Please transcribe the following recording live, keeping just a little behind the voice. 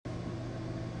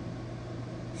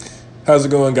How's it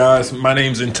going, guys? My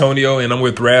name's Antonio, and I'm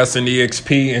with RAS and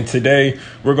EXP, and today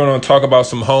we're going to talk about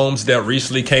some homes that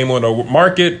recently came on the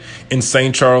market in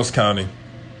St. Charles County.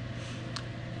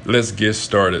 Let's get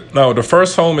started. Now, the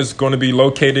first home is going to be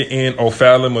located in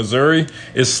O'Fallon, Missouri.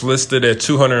 It's listed at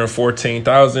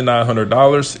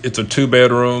 $214,900. It's a two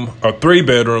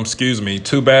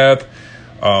bath,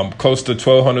 close to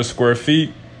 1,200 square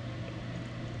feet.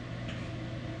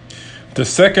 The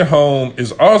second home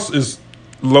is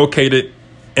located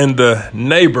in the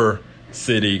neighbor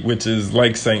city, which is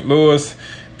Lake St. Louis.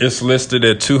 It's listed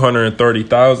at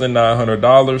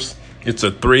 $230,900. It's a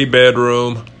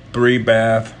 3-bedroom,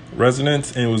 3-bath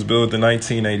residence, and it was built in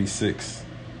 1986.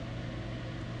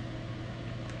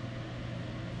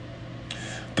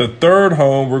 The third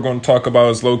home we're going to talk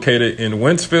about is located in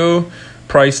Wentzville,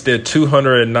 priced at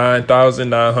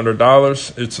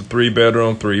 $209,900. It's a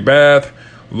 3-bedroom, 3-bath,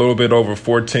 a little bit over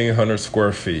 1,400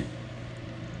 square feet.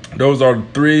 Those are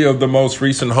three of the most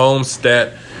recent homes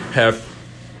that have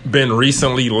been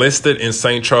recently listed in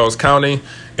St. Charles County.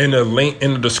 In the link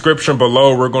in the description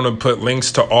below, we're going to put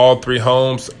links to all three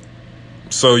homes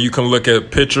so you can look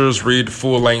at pictures, read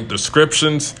full-length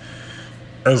descriptions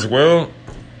as well.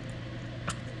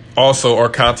 Also, our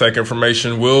contact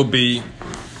information will be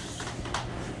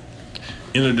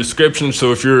in the description.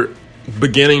 So if you're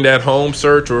beginning that home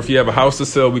search or if you have a house to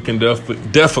sell, we can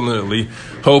definitely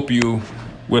help you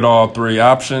with all three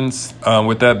options.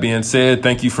 With that being said,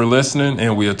 thank you for listening,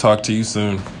 and we'll talk to you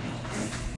soon.